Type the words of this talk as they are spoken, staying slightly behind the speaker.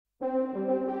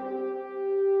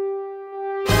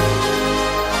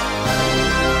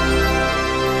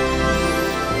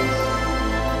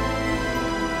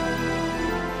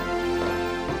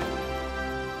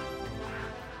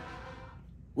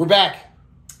We're back.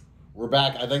 We're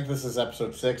back. I think this is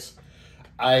episode 6.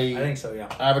 I think so, yeah.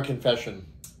 I have a confession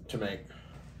to make.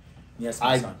 Yes,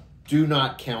 my son. Do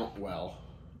not count well.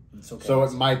 It's okay. So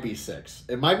it might be 6.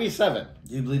 It might be 7.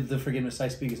 Do you believe the forgiveness I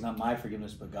speak is not my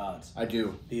forgiveness, but God's? I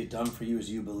do. Be it done for you as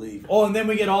you believe. Oh, and then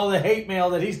we get all the hate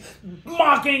mail that he's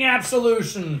mocking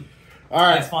absolution. All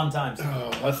right. That's fun times.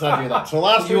 Oh, let's not do that. So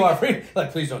last You week... are free.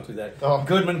 Like, please don't do that. Oh.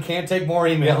 Goodman can't take more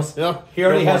emails. No, He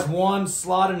already no has more. one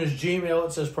slot in his Gmail.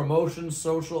 It says promotions,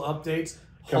 social updates,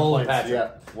 Hull and Complaints,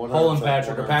 Patrick. yeah, 100%, Hull and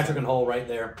Patrick. Or 100%. Patrick and Hull right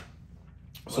there.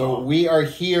 So we are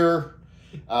here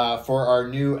for our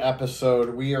new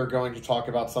episode. We are going to talk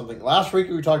about something. Last week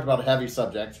we talked about a heavy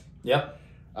subject. Yep.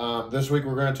 This week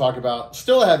we're going to talk about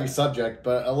still a heavy subject,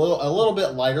 but a little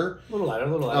bit lighter. A little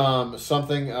lighter.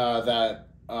 Something that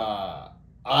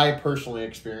I personally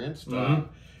experienced. Mm-hmm.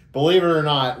 Believe it or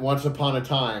not, once upon a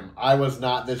time, I was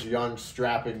not this young,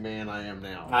 strapping man I am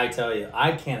now. I tell you,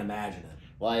 I can't imagine it.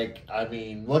 Like, I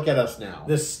mean, look at us now.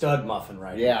 This stud muffin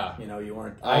right Yeah. here. You know, you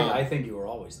weren't... I think you were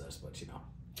always this, but you know.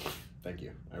 Thank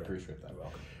you. I appreciate that. You're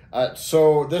welcome.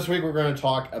 So this week we're going to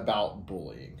talk about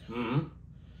bullying. Mm-hmm.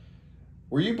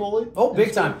 Were you bullied? Oh,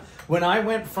 big time. When I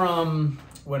went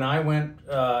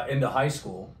into high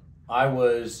school, I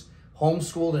was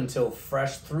homeschooled until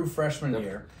through freshman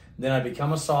year. Then I become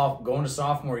going to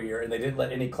sophomore year, and they didn't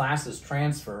let any classes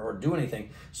transfer or do anything.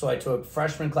 So I took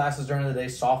freshman classes during the day,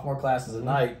 sophomore classes at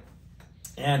night,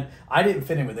 and I didn't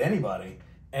fit in with anybody.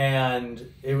 And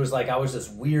it was like I was this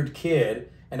weird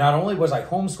kid. And not only was I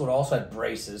homeschooled, I also had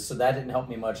braces, so that didn't help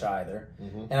me much either.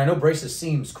 Mm-hmm. And I know braces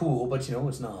seems cool, but you know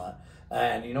it's not.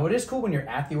 And you know it is cool when you're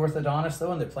at the orthodontist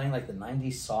though, and they're playing like the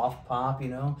 '90s soft pop. You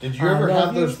know. Did you ever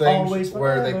have those things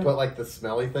where forever. they put like the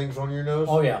smelly things on your nose?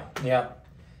 Oh yeah, yeah.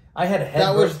 I had a head.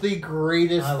 That was the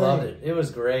greatest thing. I loved it. It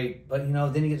was great. But, you know,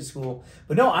 then you get to school.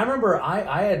 But, no, I remember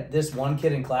I had this one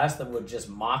kid in class that would just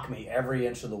mock me every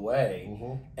inch of the way.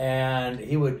 Mm-hmm. And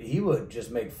he would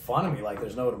just make fun of me like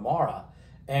there's no tomorrow.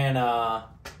 And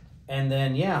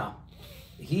then, yeah,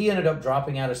 he ended up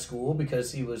dropping out of school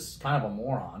because he was kind of a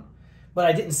moron. But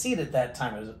I didn't see it at that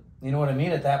time. You know what I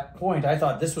mean? At that point, I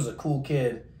thought this was a cool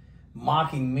kid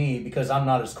mocking me because I'm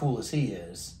not as cool as he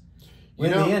is. In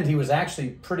the end, he was actually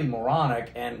pretty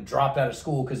moronic and dropped out of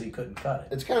school because he couldn't cut it.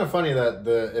 It's kind of funny that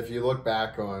if you look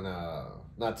back on,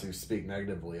 not to speak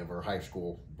negatively of our high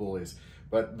school bullies,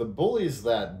 but the bullies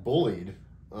that bullied,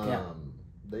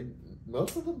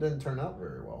 most of them didn't turn out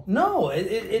very well. No,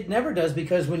 it never does,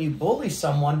 because when you bully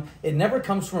someone, it never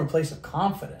comes from a place of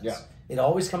confidence. Yeah. It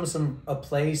always comes from a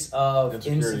place of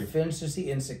insecurity.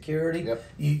 Insecurity. Yep.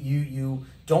 You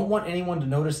don't want anyone to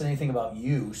notice anything about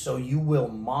you, so you will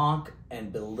mock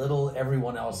and belittle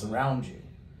everyone else around you.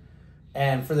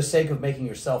 And for the sake of making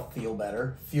yourself feel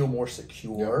better, feel more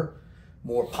secure,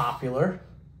 more popular.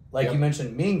 Like you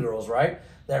mentioned Mean Girls, right?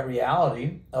 That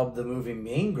reality of the movie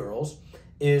Mean Girls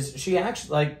is she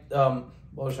actually, what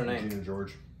was her name? Regina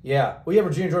George. Yeah. Well, yeah,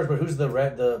 Regina George, but who's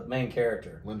the main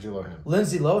character? Lindsay Lohan.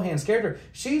 Lindsay Lohan's character.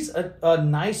 She's a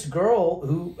nice girl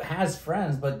who has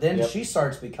friends, but then she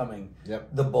starts becoming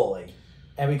the bully.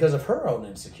 And because of her own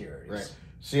insecurities. Right.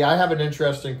 See, I have an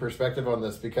interesting perspective on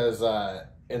this because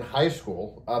in high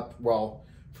school,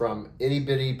 from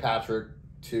itty-bitty Patrick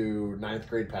to 9th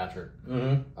grade Patrick,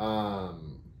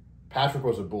 Patrick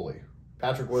was a bully.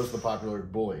 Patrick was the popular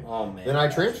bully. Oh, man. Then I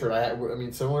transferred. I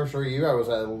mean, similar to you, I was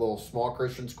at a little small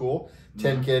Christian school,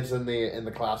 10 kids in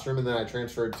the classroom, and then I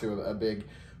transferred to a big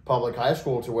public high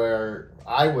school to where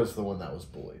I was the one that was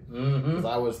bullied. Because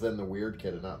I was then the weird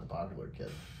kid and not the popular kid.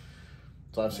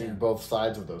 So I've seen both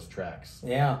sides of those tracks.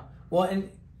 Yeah. Well,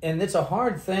 and it's a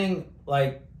hard thing.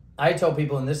 Like, I tell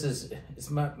people, and it's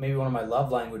maybe one of my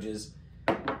love languages,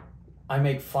 I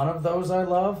make fun of those I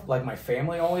love. Like, my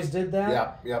family always did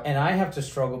that. Yeah. And I have to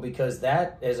struggle because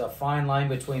that is a fine line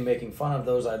between making fun of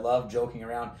those I love, joking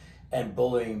around, and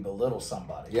bullying, belittle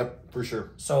somebody. Yep, for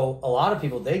sure. So a lot of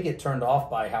people, they get turned off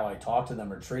by how I talk to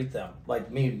them or treat them.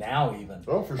 Like me now even.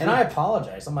 Oh, for sure. And I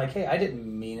apologize. I'm like, hey, I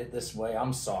didn't mean it this way.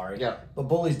 I'm sorry. Yeah. But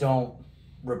bullies don't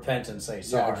repent and say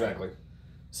sorry. Yeah, exactly.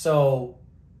 So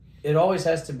it always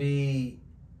has to be,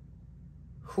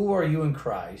 who are you in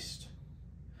Christ?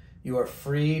 You are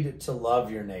freed to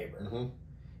love your neighbor. Mm-hmm.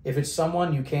 If it's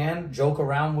someone you can joke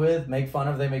around with, make fun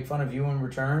of, they make fun of you in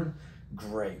return,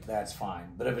 great, that's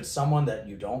fine. But if it's someone that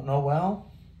you don't know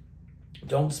well,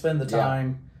 don't spend the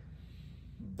time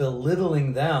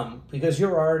belittling them because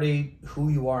you're already who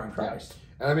you are in Christ.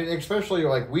 Yeah. I mean, especially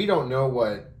like we don't know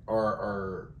what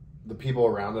the people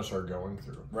around us are going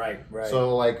through. Right.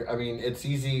 So like, I mean, it's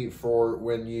easy for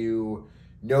when you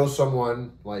know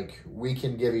someone, like, we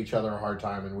can give each other a hard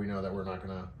time, and we know that we're not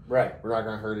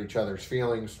gonna hurt each other's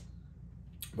feelings.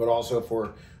 But also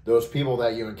for those people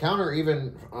that you encounter,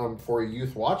 even for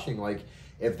youth watching, like,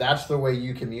 if that's the way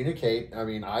you communicate, I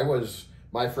mean,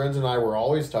 my friends and I were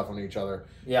always tough on each other.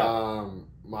 Yeah.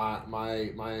 My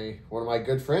one of my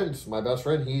good friends, my best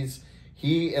friend,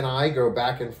 he and I go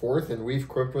back and forth, and we've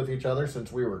cooked with each other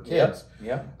since we were kids.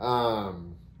 Yep. But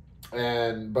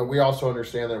we also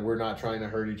understand that we're not trying to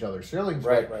hurt each other's feelings.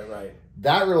 Right.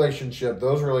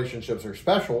 Those relationships are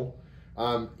special.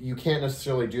 You can't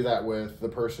necessarily do that with the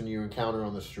person you encounter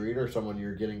on the street or someone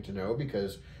you're getting to know,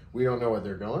 because we don't know what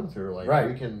they're going through.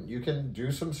 Like, you can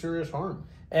do some serious harm.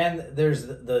 And there's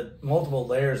the multiple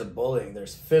layers of bullying.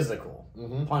 There's physical,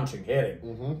 punching, hitting,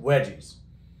 wedgies,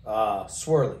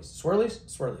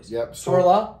 swirlies. Yep.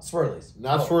 Swirlies.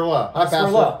 Not swirla. Not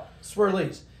swirla.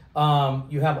 Swirlies.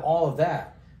 You have all of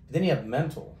that. Then you have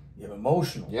mental. You have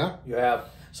emotional. Yeah. You have...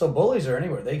 So bullies are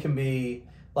anywhere. They can be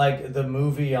like the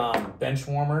movie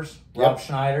Benchwarmers, Rob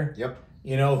Schneider. Yep.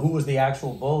 You know, who was the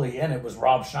actual bully? And it was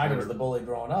Rob Schneider was the bully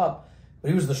growing up. But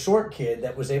he was the short kid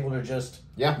that was able to just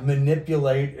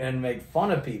manipulate and make fun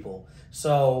of people.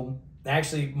 So,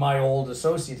 actually, my old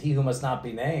associate, he who must not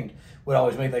be named, would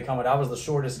always make that comment. I was the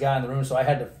shortest guy in the room, so I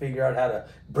had to figure out how to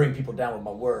bring people down with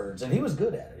my words. And he was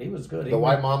good at it. He was good. The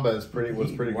White Mamba was pretty good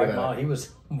at it. He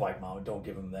was White Mamba. Don't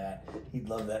give him that. He'd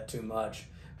love that too much.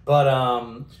 But,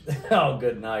 oh,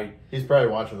 good night. He's probably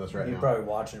watching this right now. He's probably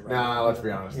watching it right now. Nah, let's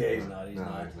be honest. Yeah, he's not. He's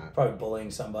not. Probably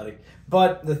bullying somebody.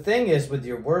 But the thing is, with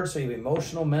your words, so you have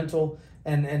emotional, mental,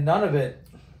 and none of it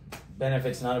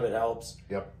benefits, none of it helps.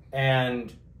 Yep.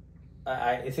 And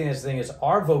I think that's the thing is,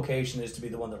 our vocation is to be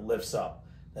the one that lifts up,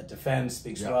 that defends,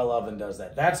 speaks well of, and does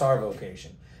that. That's our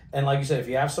vocation. And like you said, if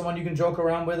you have someone you can joke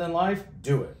around with in life,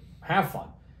 do it. Have fun.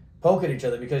 Poke at each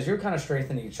other, because you're kind of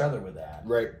strengthening each other with that.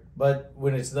 Right. But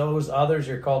when it's those others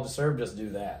you're called to serve, just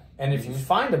do that. And if you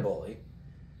find a bully,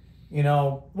 you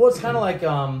know, well, it's kind of like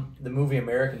the movie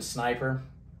American Sniper.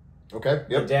 Okay. Yep.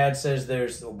 The dad says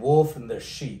there's a wolf and there's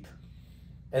sheep,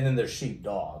 and then there's sheep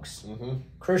dogs.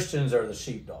 Christians are the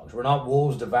sheep dogs. We're not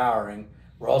wolves devouring.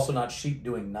 We're also not sheep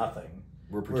doing nothing.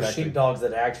 We're sheep dogs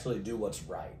that actually do what's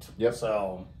right. Yep.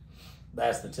 So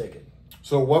that's the ticket.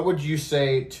 So what would you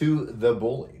say to the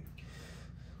bully?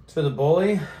 To the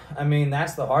bully, I mean,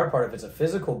 that's the hard part. If it's a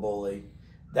physical bully,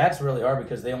 that's really hard,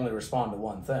 because they only respond to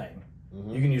one thing.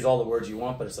 You can use all the words you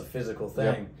want, but it's a physical thing.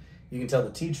 Yep. You can tell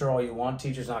the teacher all you want.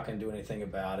 Teacher's not going to do anything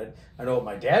about it. I know what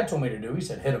my dad told me to do. He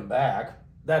said, hit him back.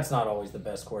 That's not always the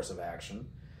best course of action.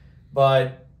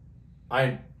 But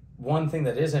one thing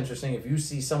that is interesting, if you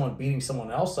see someone beating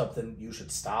someone else up, then you should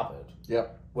stop it.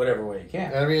 Yep. Whatever way you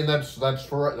can. I mean, that's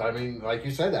for, I mean, like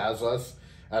you said,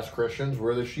 as Christians,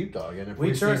 we're the sheepdog. And if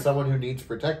we see someone who needs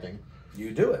protecting,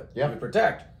 you do it. Yeah. You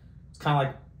protect. It's kind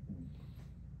of like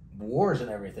wars and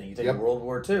everything. You take World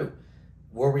War II.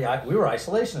 We were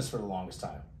isolationists for the longest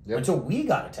time. Until we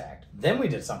got attacked. Then we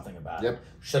did something about it.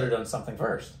 Should have done something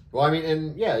first. Well, I mean,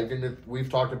 and even if we've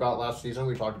talked about last season,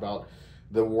 we talked about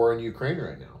the war in Ukraine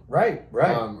right now. Right.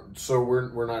 So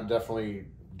we're not definitely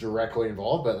directly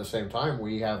involved, but at the same time,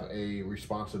 we have a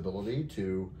responsibility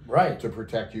to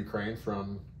protect Ukraine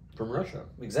from Russia.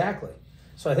 Exactly.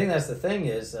 So I think that's the thing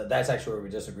is, that's actually where we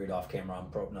disagreed off camera.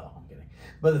 I'm kidding.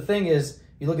 But the thing is,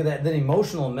 you look at that, then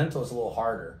emotional and mental is a little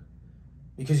harder,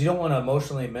 because you don't want to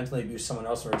emotionally and mentally abuse someone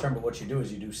else in return, but what you do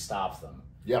is you do stop them.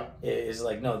 Yep. It's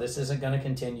like, no, this isn't going to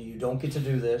continue. You don't get to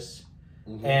do this.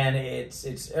 And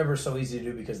it's ever so easy to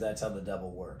do, because that's how the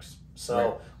devil works.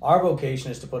 So our vocation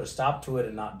is to put a stop to it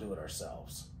and not do it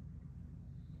ourselves.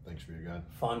 Thanks for your God.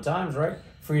 Fun times, right?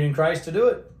 Freed in Christ to do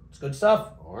it. It's good stuff.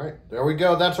 All right. There we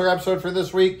go. That's our episode for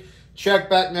this week. Check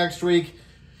back next week.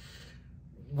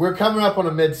 We're coming up on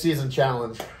a mid-season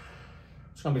challenge.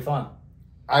 It's going to be fun.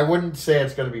 I wouldn't say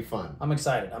it's going to be fun. I'm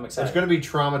excited. It's going to be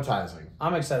traumatizing.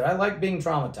 I'm excited. I like being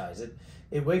traumatized.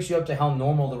 It wakes you up to how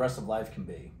normal the rest of life can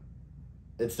be.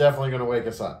 It's definitely going to wake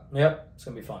us up. Yep. It's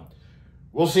going to be fun.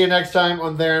 We'll see you next time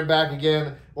on There and Back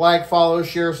Again. Like, follow,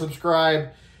 share, subscribe.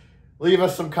 Leave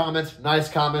us some comments. Nice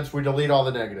comments. We delete all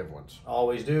the negative ones.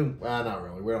 Always do. Well, not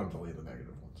really. We don't delete the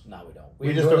negative ones. No, we don't.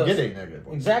 We just don't get any negative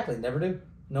ones. Exactly. Never do.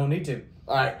 No need to.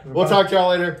 All right. We'll talk to y'all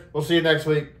later. We'll see you next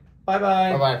week.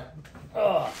 Bye-bye. Bye-bye.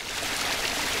 Ugh.